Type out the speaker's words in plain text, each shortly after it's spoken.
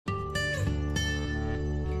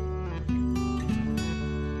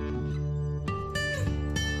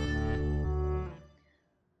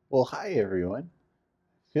Well, hi everyone.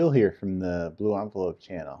 Phil here from the Blue Envelope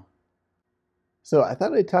channel. So I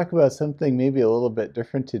thought I'd talk about something maybe a little bit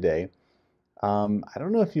different today. I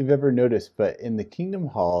don't know if you've ever noticed, but in the Kingdom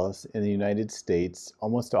Halls in the United States,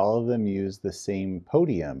 almost all of them use the same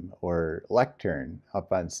podium or lectern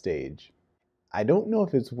up on stage. I don't know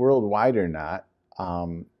if it's worldwide or not,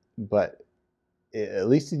 but at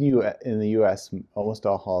least in the US, almost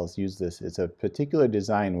all halls use this. It's a particular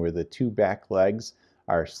design where the two back legs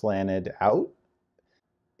are slanted out.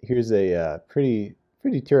 Here's a pretty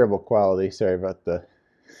terrible quality. Sorry about the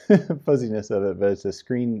fuzziness of it, but it's a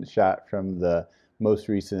screenshot from the most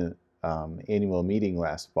recent annual meeting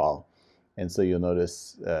last fall. And so you'll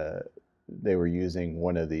notice they were using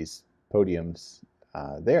one of these podiums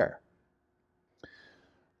there.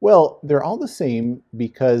 Well, they're all the same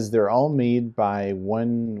because they're all made by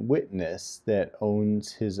one witness that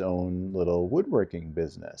owns his own little woodworking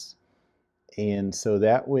business. And so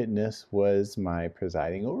that witness was my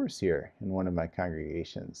presiding overseer in one of my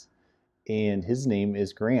congregations, and his name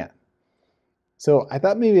is Grant. So I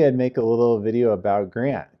thought maybe I'd make a little video about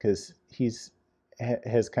Grant because he's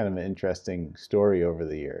has kind of an interesting story over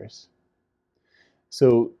the years.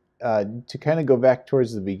 So to kind of go back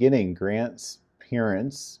towards the beginning, Grant's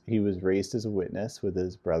parents, he was raised as a witness with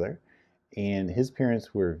his brother, and his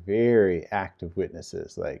parents were very active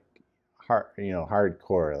witnesses, like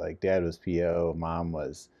hardcore. Like dad was PO, mom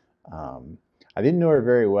was. I didn't know her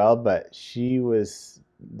very well, but she was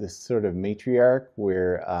this sort of matriarch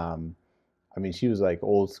where, I mean, she was like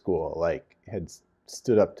old school, like had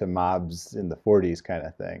stood up to mobs in the 40s kind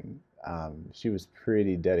of thing. She was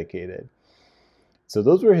pretty dedicated. So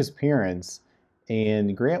those were his parents,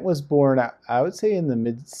 and Grant was born, I would say, in the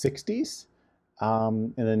mid 60s.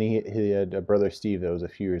 And then he had a brother Steve that was a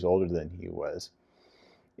few years older than he was.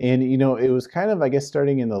 And it was kind of, I guess,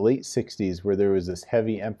 starting in the late 60s where there was this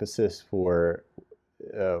heavy emphasis for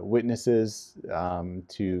witnesses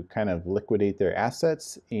to kind of liquidate their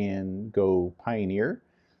assets and go pioneer,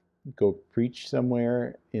 go preach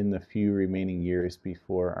somewhere in the few remaining years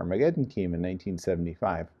before Armageddon came in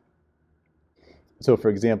 1975. So, for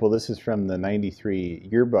example, this is from the 93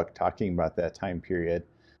 yearbook talking about that time period.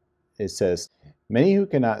 It says, many who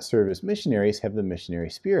cannot serve as missionaries have the missionary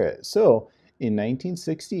spirit. So, in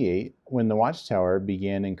 1968, when the Watchtower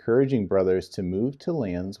began encouraging brothers to move to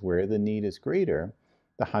lands where the need is greater,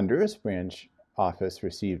 the Honduras branch office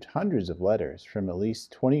received hundreds of letters from at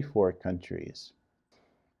least 24 countries.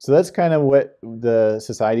 So that's kind of what the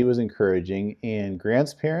society was encouraging, and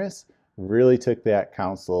Grant's parents really took that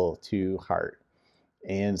counsel to heart.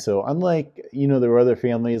 And so unlike, there were other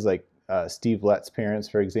families like Steve Lett's parents,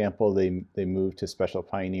 for example, they moved to Special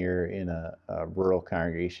Pioneer in a rural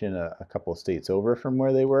congregation a couple of states over from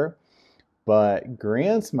where they were. But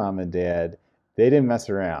Grant's mom and dad, they didn't mess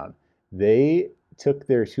around. They took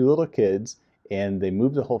their two little kids and they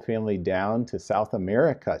moved the whole family down to South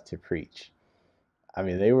America to preach. I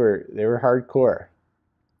mean, they were hardcore.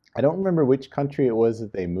 I don't remember which country it was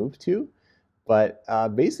that they moved to, but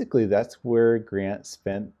basically, that's where Grant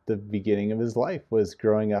spent the beginning of his life, was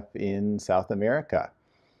growing up in South America.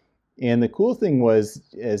 And the cool thing was,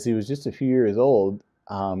 as he was just a few years old,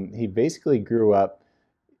 he basically grew up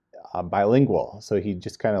bilingual. So he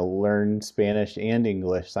just kind of learned Spanish and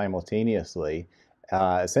English simultaneously,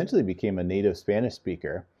 essentially became a native Spanish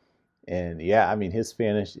speaker. And yeah, I mean, his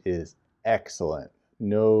Spanish is excellent.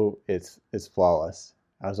 No, it's flawless.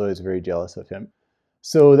 I was always very jealous of him.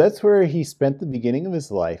 So that's where he spent the beginning of his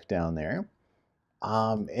life down there.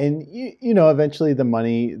 And eventually the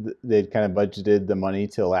money, they'd kind of budgeted the money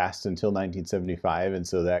to last until 1975. And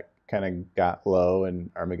so that kind of got low and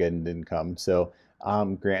Armageddon didn't come. So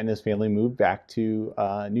Grant and his family moved back to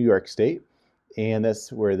New York State. And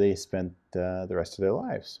that's where they spent the rest of their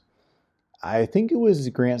lives. I think it was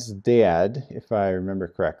Grant's dad, if I remember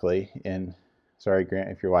correctly. And sorry, Grant,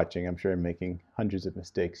 if you're watching, I'm sure I'm making hundreds of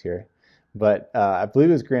mistakes here. But I believe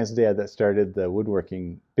it was Grant's dad that started the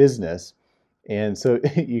woodworking business. And so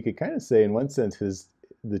you could kind of say, in one sense,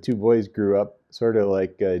 the two boys grew up sort of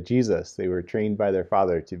like Jesus. They were trained by their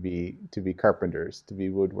father to be carpenters, to be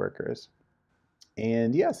woodworkers.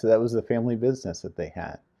 And yeah, so that was the family business that they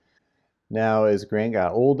had. Now, as Grant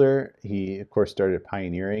got older, he, of course, started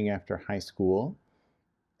pioneering after high school.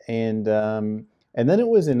 And then it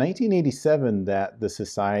was in 1987 that the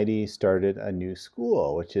society started a new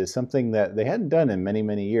school, which is something that they hadn't done in many,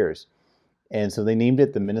 many years. And so they named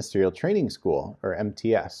it the Ministerial Training School, or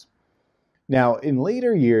MTS. Now, in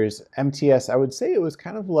later years, MTS, I would say it was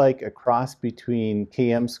kind of like a cross between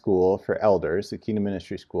KM School for elders, the Kingdom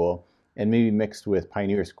Ministry School, and maybe mixed with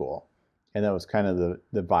Pioneer School. And that was kind of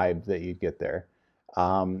the vibe that you'd get there.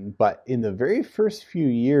 But in the very first few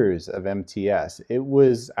years of MTS, it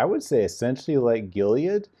was, I would say, essentially like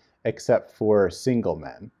Gilead, except for single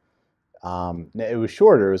men. It was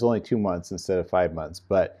shorter, it was only 2 months instead of 5 months,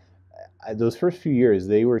 but those first few years,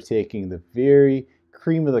 they were taking the very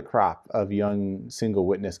cream of the crop of young single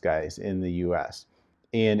witness guys in the US.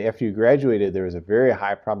 And after you graduated, there was a very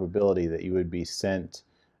high probability that you would be sent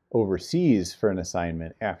overseas for an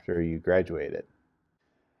assignment after you graduated.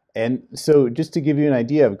 And so, just to give you an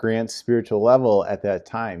idea of Grant's spiritual level at that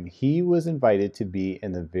time, he was invited to be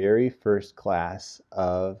in the very first class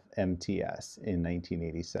of MTS in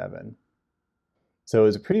 1987. So it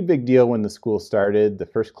was a pretty big deal when the school started. The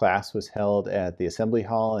first class was held at the Assembly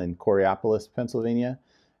Hall in Coraopolis, Pennsylvania.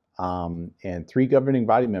 And 3 governing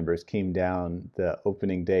body members came down the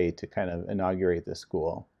opening day to kind of inaugurate the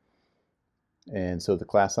school. And so the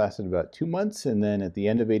class lasted about 2 months. And then at the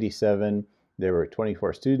end of 87, there were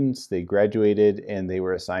 24 students. They graduated and they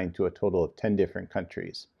were assigned to a total of 10 different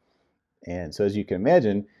countries. And so as you can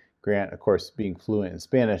imagine, Grant, of course, being fluent in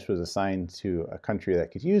Spanish, was assigned to a country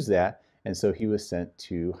that could use that. And so he was sent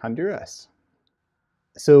to Honduras.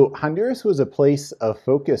 So Honduras was a place of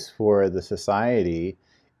focus for the society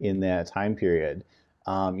in that time period.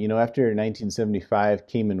 After 1975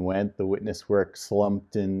 came and went, the witness work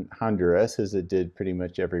slumped in Honduras, as it did pretty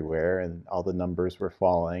much everywhere, and all the numbers were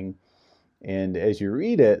falling. And as you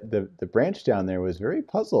read it, the branch down there was very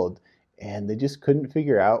puzzled, and they just couldn't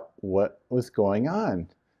figure out what was going on.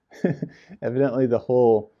 Evidently, the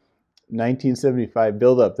whole 1975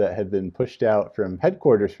 buildup that had been pushed out from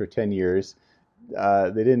headquarters for 10 years,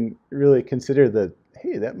 they didn't really consider that,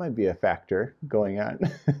 hey, that might be a factor going on.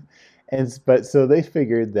 But so they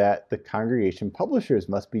figured that the congregation publishers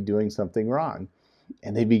must be doing something wrong.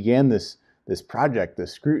 And they began this project, the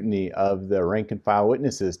scrutiny of the rank and file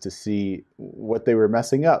witnesses to see what they were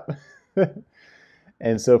messing up.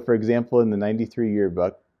 And so, for example, in the 93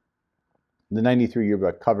 yearbook, the 93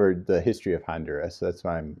 yearbook covered the history of Honduras. So that's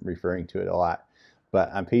why I'm referring to it a lot.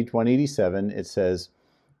 But on page 187, it says,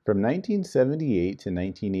 from 1978 to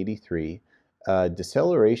 1983, a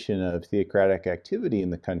deceleration of theocratic activity in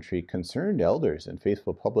the country concerned elders and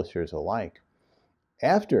faithful publishers alike.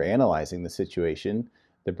 After analyzing the situation,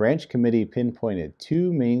 the branch committee pinpointed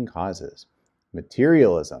 2 main causes: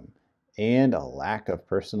 materialism and a lack of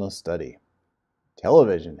personal study.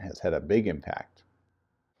 Television has had a big impact.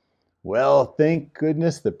 Well, thank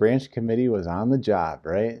goodness the branch committee was on the job,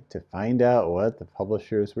 right? To find out what the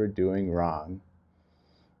publishers were doing wrong.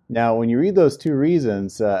 Now, when you read those 2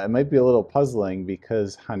 reasons, it might be a little puzzling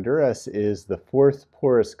because Honduras is the 4th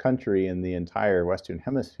poorest country in the entire Western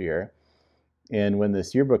Hemisphere. And when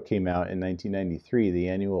this yearbook came out in 1993, the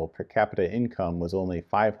annual per capita income was only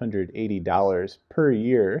 $580 per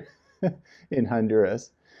year in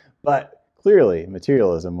Honduras. But clearly,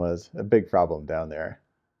 materialism was a big problem down there.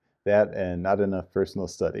 That and not enough personal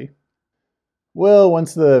study. Well,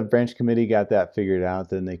 once the branch committee got that figured out,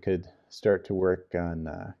 then they could start to work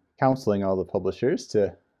on counseling all the publishers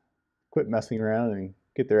to quit messing around and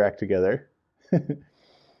get their act together.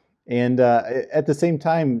 And at the same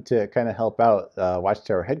time, to kind of help out,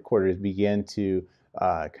 Watchtower headquarters began to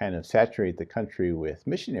kind of saturate the country with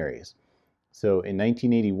missionaries. So in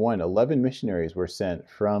 1981, 11 missionaries were sent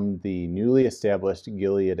from the newly established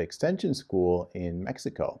Gilead Extension School in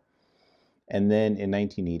Mexico. And then in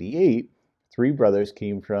 1988, 3 brothers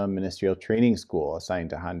came from Ministerial Training School assigned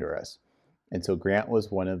to Honduras. And so Grant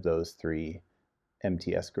was one of those 3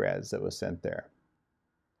 MTS grads that was sent there.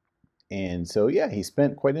 And so, yeah, he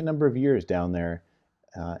spent quite a number of years down there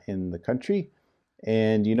in the country.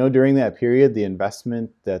 And, during that period, the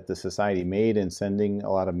investment that the society made in sending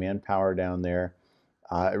a lot of manpower down there,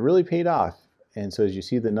 it really paid off. And so as you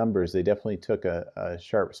see the numbers, they definitely took a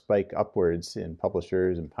sharp spike upwards in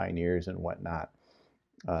publishers and pioneers and whatnot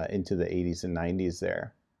into the 80s and 90s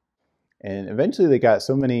there. And eventually they got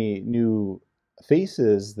so many new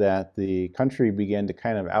faces that the country began to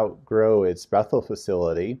kind of outgrow its Bethel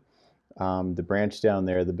facility. The branch down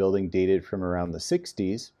there, the building dated from around the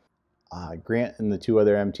 60s. Grant and the 2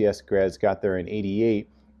 other MTS grads got there in 88,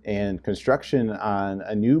 and construction on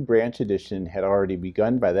a new branch addition had already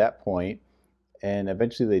begun by that point. And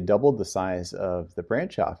eventually they doubled the size of the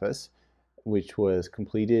branch office, which was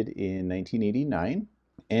completed in 1989.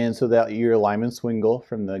 And so that year, Lyman Swingle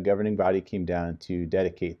from the governing body came down to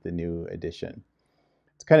dedicate the new addition.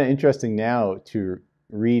 It's kind of interesting now to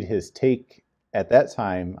read his take at that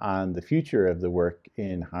time on the future of the work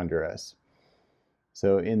in Honduras.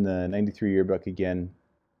 So in the 93 yearbook again,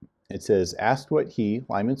 it says, asked what he,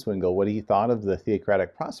 Lyman Swingle, what he thought of the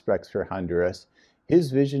theocratic prospects for Honduras,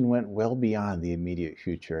 his vision went well beyond the immediate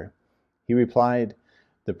future. He replied,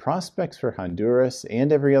 The prospects for Honduras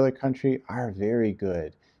and every other country are very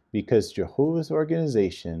good because Jehovah's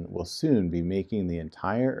organization will soon be making the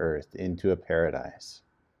entire earth into a paradise.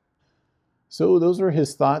 So those were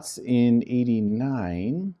his thoughts in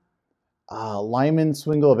 '89. Lyman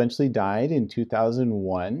Swingle eventually died in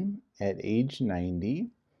 2001 at age 90,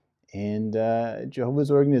 and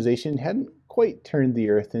Jehovah's organization hadn't quite turned the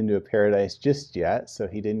earth into a paradise just yet, so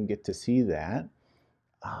he didn't get to see that.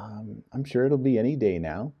 I'm sure it'll be any day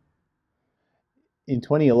now. In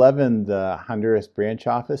 2011, the Honduras branch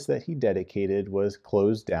office that he dedicated was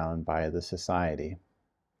closed down by the society.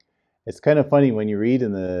 It's kind of funny when you read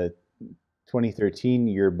in the 2013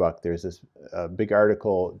 yearbook, there's this big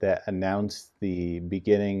article that announced the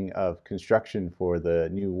beginning of construction for the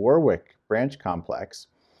new Warwick branch complex.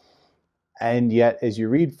 And yet, as you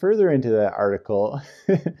read further into that article,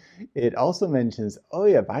 it also mentions, oh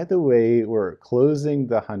yeah, by the way, we're closing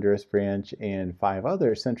the Honduras branch and 5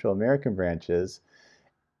 other Central American branches,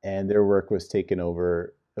 and their work was taken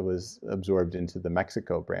over, it was absorbed into the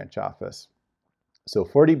Mexico branch office. So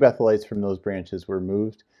 40 Bethelites from those branches were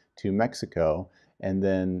moved to Mexico, and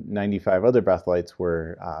then 95 other Bethelites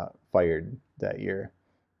were fired that year.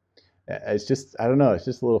 It's just, I don't know, it's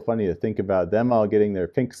just a little funny to think about them all getting their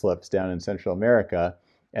pink slips down in Central America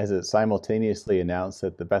as it simultaneously announced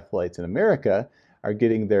that the Bethelites in America are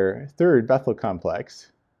getting their third Bethel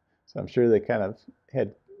complex. So I'm sure they kind of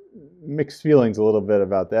had mixed feelings a little bit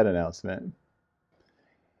about that announcement.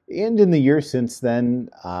 And in the years since then,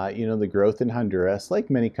 the growth in Honduras, like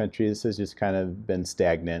many countries, has just kind of been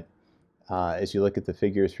stagnant. As you look at the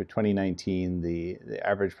figures for 2019, the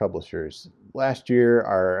average publishers last year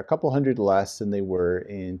are a couple hundred less than they were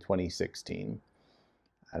in 2016.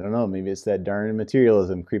 I don't know, maybe it's that darn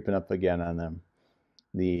materialism creeping up again on them.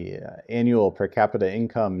 The annual per capita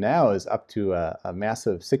income now is up to a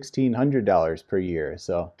massive $1,600 per year.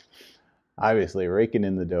 So obviously raking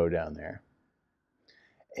in the dough down there.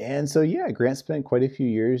 And so, yeah, Grant spent quite a few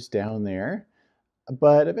years down there.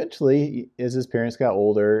 But eventually, as his parents got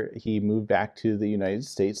older, he moved back to the United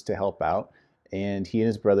States to help out. And he and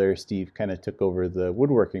his brother, Steve, kind of took over the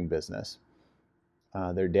woodworking business.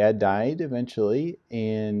 Their dad died eventually.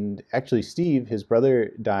 And actually, Steve, his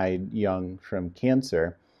brother, died young from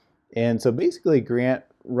cancer. And so basically, Grant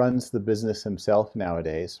runs the business himself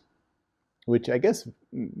nowadays, which I guess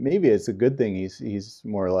maybe it's a good thing. He's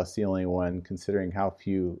more or less the only one, considering how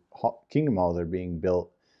few Kingdom Halls are being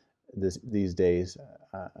built these days.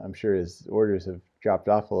 I'm sure his orders have dropped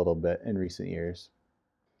off a little bit in recent years.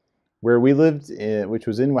 Where we lived, which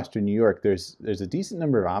was in Western New York, there's a decent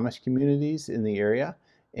number of Amish communities in the area,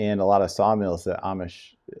 and a lot of sawmills that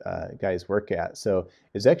Amish guys work at. So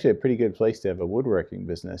it's actually a pretty good place to have a woodworking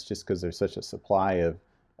business, just because there's such a supply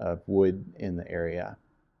of wood in the area.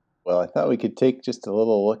 Well, I thought we could take just a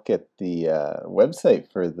little look at the website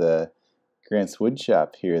for the Grant's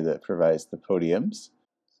Woodshop here that provides the podiums.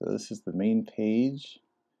 So this is the main page,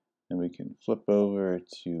 and we can flip over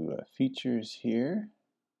to features here.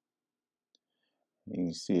 You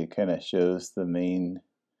can see it kind of shows the main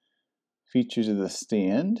features of the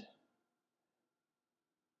stand.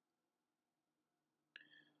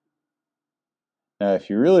 Now, if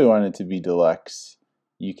you really want it to be deluxe,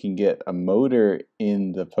 you can get a motor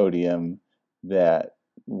in the podium that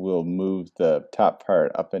will move the top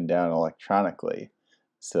part up and down electronically.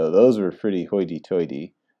 So those were pretty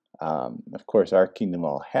hoity-toity. Of course, our Kingdom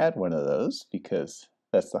Hall had one of those because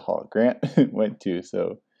that's the hall Grant went to,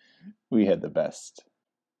 so we had the best.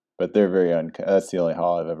 But they're very that's the only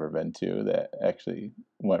hall I've ever been to that actually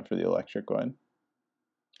went for the electric one.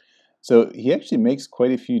 So he actually makes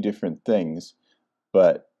quite a few different things,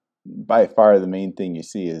 but by far the main thing you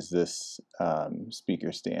see is this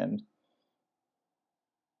speaker stand.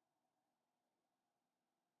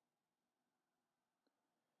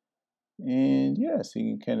 And yeah, so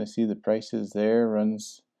you can kind of see the prices there.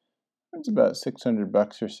 Runs about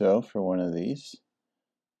 $600 or so for one of these.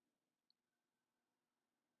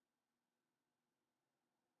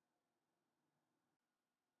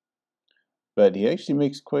 But he actually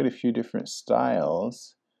makes quite a few different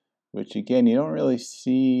styles, which again, you don't really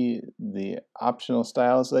see the optional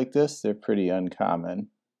styles like this. They're pretty uncommon.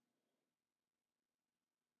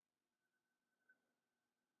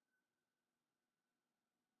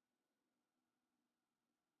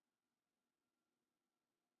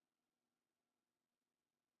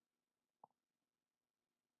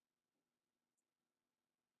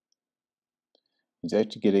 He's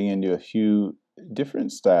actually getting into a few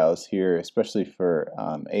different styles here, especially for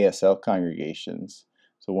ASL congregations.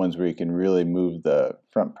 So ones where you can really move the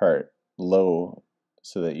front part low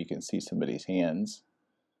so that you can see somebody's hands.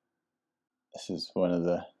 This is one of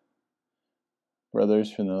the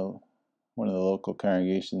brothers from one of the local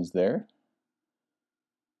congregations there,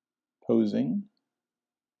 posing.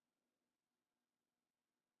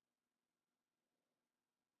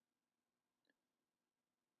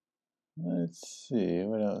 Let's see,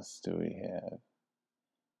 what else do we have?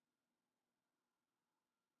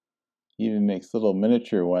 He even makes little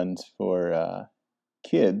miniature ones for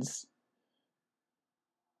kids.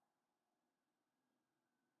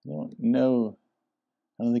 I don't know.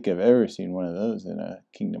 I don't think I've ever seen one of those in a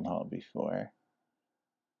Kingdom Hall before.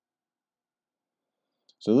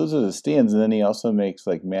 So those are the stands, and then he also makes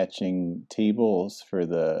like matching tables for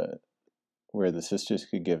where the sisters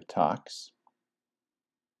could give talks.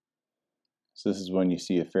 So this is one you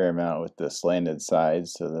see a fair amount with the slanted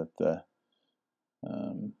sides, so that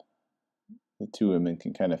the two women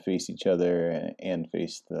can kind of face each other and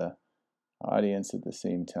face the audience at the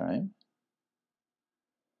same time.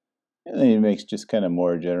 And then he makes just kind of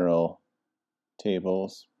more general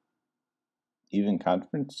tables, even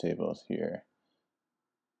conference tables here.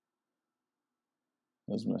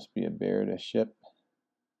 Those must be a bear to ship.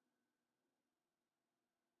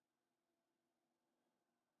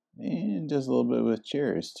 And does a little bit with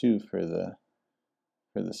chairs too for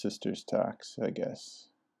the sisters' talks, I guess.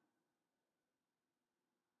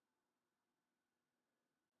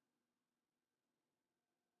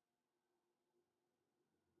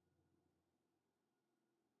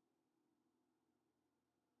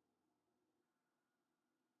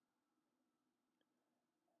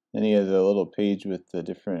 Then he has a little page with the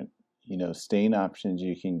different, stain options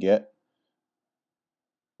you can get.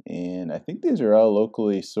 And I think these are all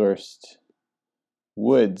locally sourced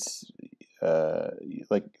woods.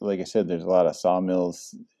 Like I said, there's a lot of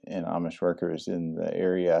sawmills and Amish workers in the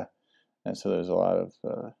area, and so there's a lot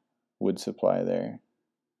of wood supply there.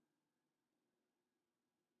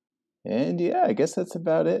 And yeah, I guess that's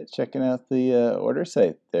about it. Checking out the order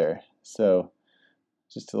site there. So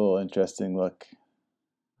just a little interesting look.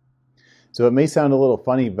 So it may sound a little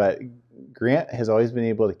funny, but Grant has always been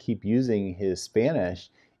able to keep using his Spanish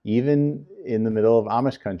even in the middle of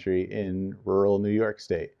Amish country in rural New York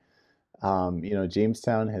State.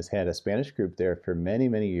 Jamestown has had a Spanish group there for many,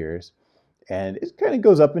 many years, and it kind of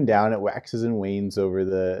goes up and down. It waxes and wanes over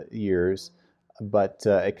the years, but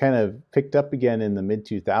it kind of picked up again in the mid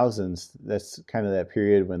 2000s. That's kind of that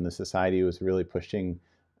period when the society was really pushing,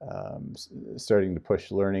 starting to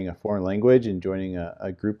push learning a foreign language and joining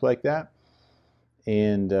a group like that.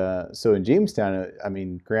 And so in Jamestown, I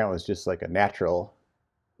mean, Grant was just like a natural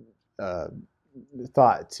uh,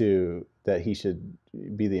 thought to that he should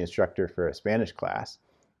be the instructor for a Spanish class.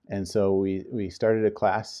 And so we started a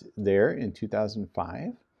class there in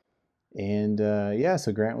 2005. And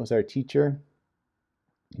so Grant was our teacher.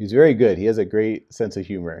 He was very good. He has a great sense of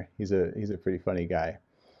humor. He's a pretty funny guy.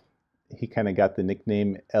 He kind of got the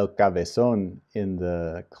nickname El Cabezón in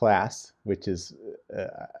the class, which is,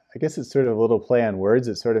 I guess it's sort of a little play on words.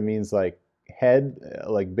 It sort of means like head,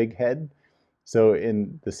 like big head. So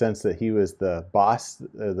in the sense that he was the boss,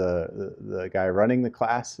 the guy running the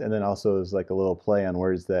class, and then also it was like a little play on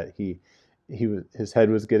words that his head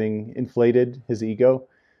was getting inflated, his ego.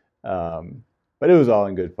 But it was all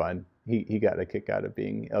in good fun. He got a kick out of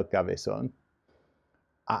being El Cabezón.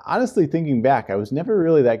 Honestly, thinking back, I was never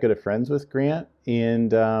really that good of friends with Grant,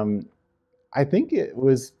 and I think it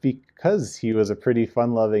was because he was a pretty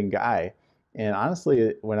fun-loving guy. And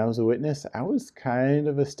honestly, when I was a witness, I was kind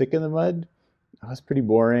of a stick in the mud. I was pretty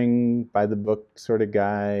boring, by the book sort of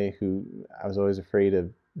guy who I was always afraid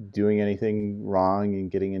of doing anything wrong and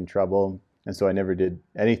getting in trouble. And so I never did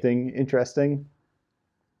anything interesting.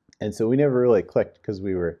 And so we never really clicked because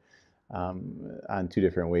we were on two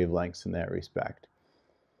different wavelengths in that respect.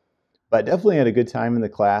 But definitely had a good time in the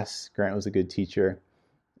class. Grant was a good teacher.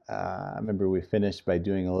 I remember we finished by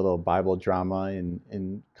doing a little Bible drama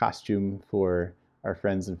in costume for our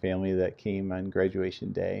friends and family that came on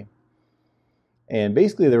graduation day. And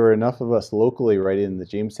basically, there were enough of us locally right in the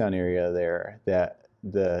Jamestown area there that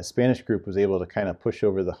the Spanish group was able to kind of push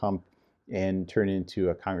over the hump and turn into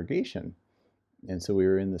a congregation. And so we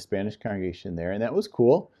were in the Spanish congregation there, and that was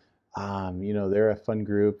cool. They're a fun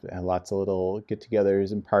group, and lots of little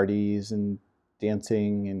get-togethers and parties and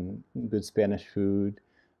dancing and good Spanish food.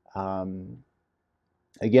 Um,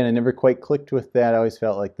 Again, I never quite clicked with that. I always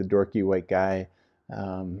felt like the dorky white guy.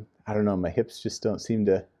 I don't know, my hips just don't seem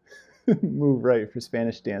to move right for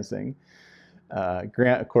Spanish dancing.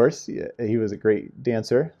 Grant, of course, he was a great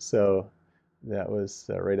dancer, so that was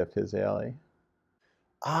right up his alley.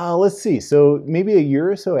 Let's see. So maybe a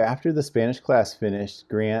year or so after the Spanish class finished,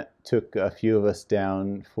 Grant took a few of us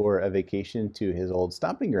down for a vacation to his old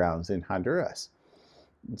stomping grounds in Honduras.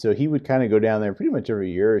 So he would kind of go down there pretty much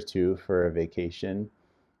every year or two for a vacation.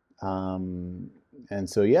 Um, and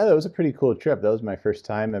so, yeah, that was a pretty cool trip. That was my first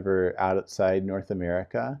time ever outside North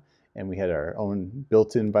America. And we had our own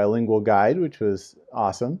built-in bilingual guide, which was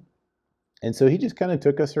awesome. And so he just kind of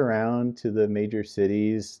took us around to the major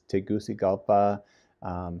cities, Tegucigalpa,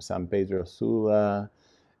 San Pedro Sula.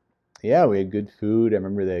 Yeah, we had good food. I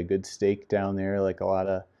remember they had good steak down there, like a lot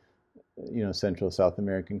of, Central South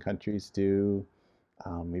American countries do.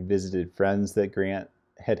 We visited friends that Grant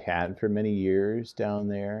had for many years down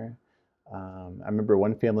there. I remember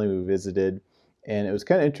one family we visited, and it was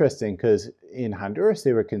kind of interesting because in Honduras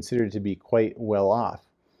they were considered to be quite well off.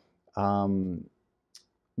 Um,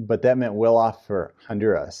 but that meant well off for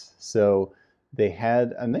Honduras. So they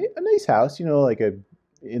had a nice house, like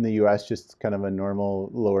in the US, just kind of a normal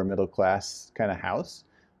lower middle class kind of house.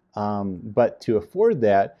 But to afford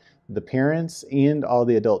that, the parents and all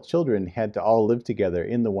the adult children had to all live together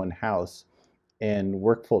in the one house and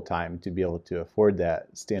work full time to be able to afford that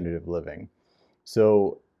standard of living.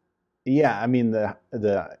 So yeah, I mean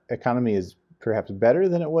the economy is perhaps better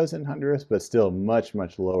than it was in Honduras, but still much,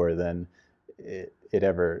 much lower than it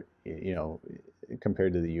ever,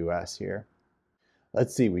 compared to the US here.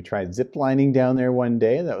 Let's see, we tried zip lining down there one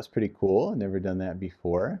day. That was pretty cool. Never done that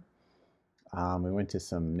before. We went to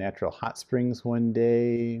some natural hot springs one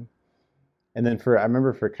day. And then I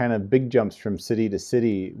remember for kind of big jumps from city to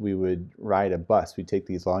city, we would ride a bus. We'd take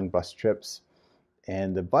these long bus trips.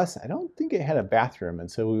 And the bus, I don't think it had a bathroom.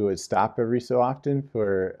 And so we would stop every so often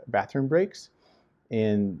for bathroom breaks.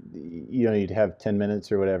 And, you'd have 10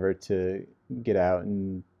 minutes or whatever to get out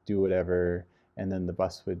and do whatever. And then the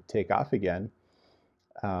bus would take off again.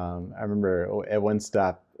 I remember at one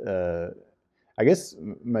stop, I guess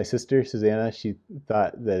my sister Susanna, she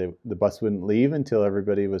thought that the bus wouldn't leave until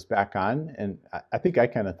everybody was back on, and I think I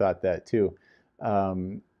kind of thought that too.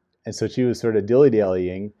 Um, and so she was sort of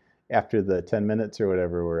dilly-dallying after the 10 minutes or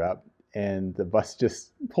whatever were up, and the bus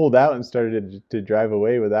just pulled out and started to drive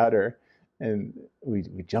away without her. And we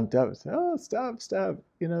jumped up and said, "Oh, stop, stop!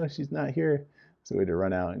 She's not here." So we had to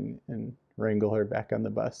run out and wrangle her back on the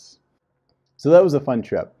bus. So that was a fun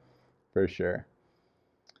trip for sure.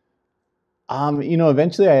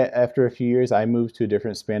 Eventually, after a few years, I moved to a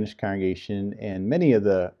different Spanish congregation, and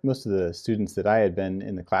most of the students that I had been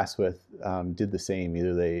in the class with did the same.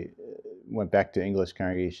 Either they went back to English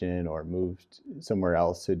congregation or moved somewhere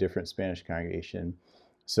else to a different Spanish congregation.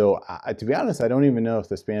 So, to be honest, I don't even know if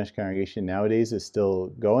the Spanish congregation nowadays is still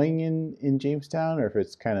going in Jamestown or if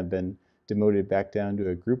it's kind of been demoted back down to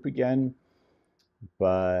a group again.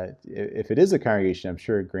 But if it is a congregation, I'm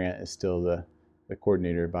sure Grant is still the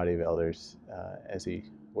coordinator of Body of Elders, as he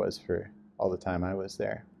was for all the time I was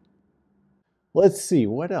there. Let's see,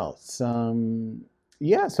 what else?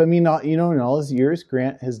 Yeah, so I mean, in all his years,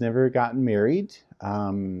 Grant has never gotten married.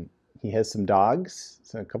 He has some dogs,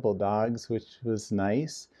 so a couple of dogs, which was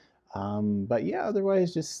nice. But yeah,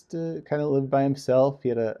 otherwise, just kind of lived by himself. He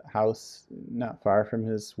had a house not far from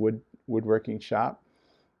his woodworking shop.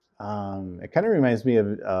 It kind of reminds me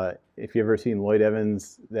of if you've ever seen Lloyd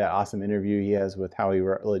Evans, that awesome interview he has with Howie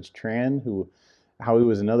Rutledge Tran, who Howie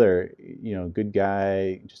was another, good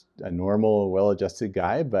guy, just a normal, well-adjusted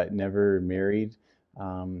guy, but never married,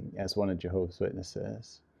 as one of Jehovah's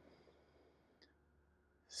Witnesses.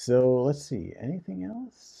 So let's see, anything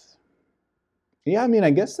else? Yeah, I mean,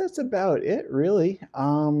 I guess that's about it, really.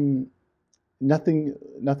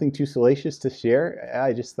 Nothing too salacious to share.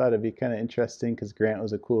 I just thought it'd be kind of interesting because Grant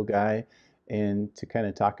was a cool guy, and to kind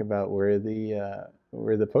of talk about where the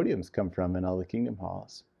podiums come from in all the kingdom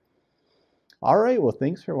halls. All right, well,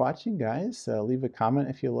 thanks for watching, guys. Leave a comment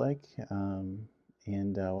if you like, and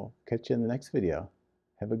we'll catch you in the next video.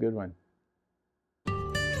 Have a good one.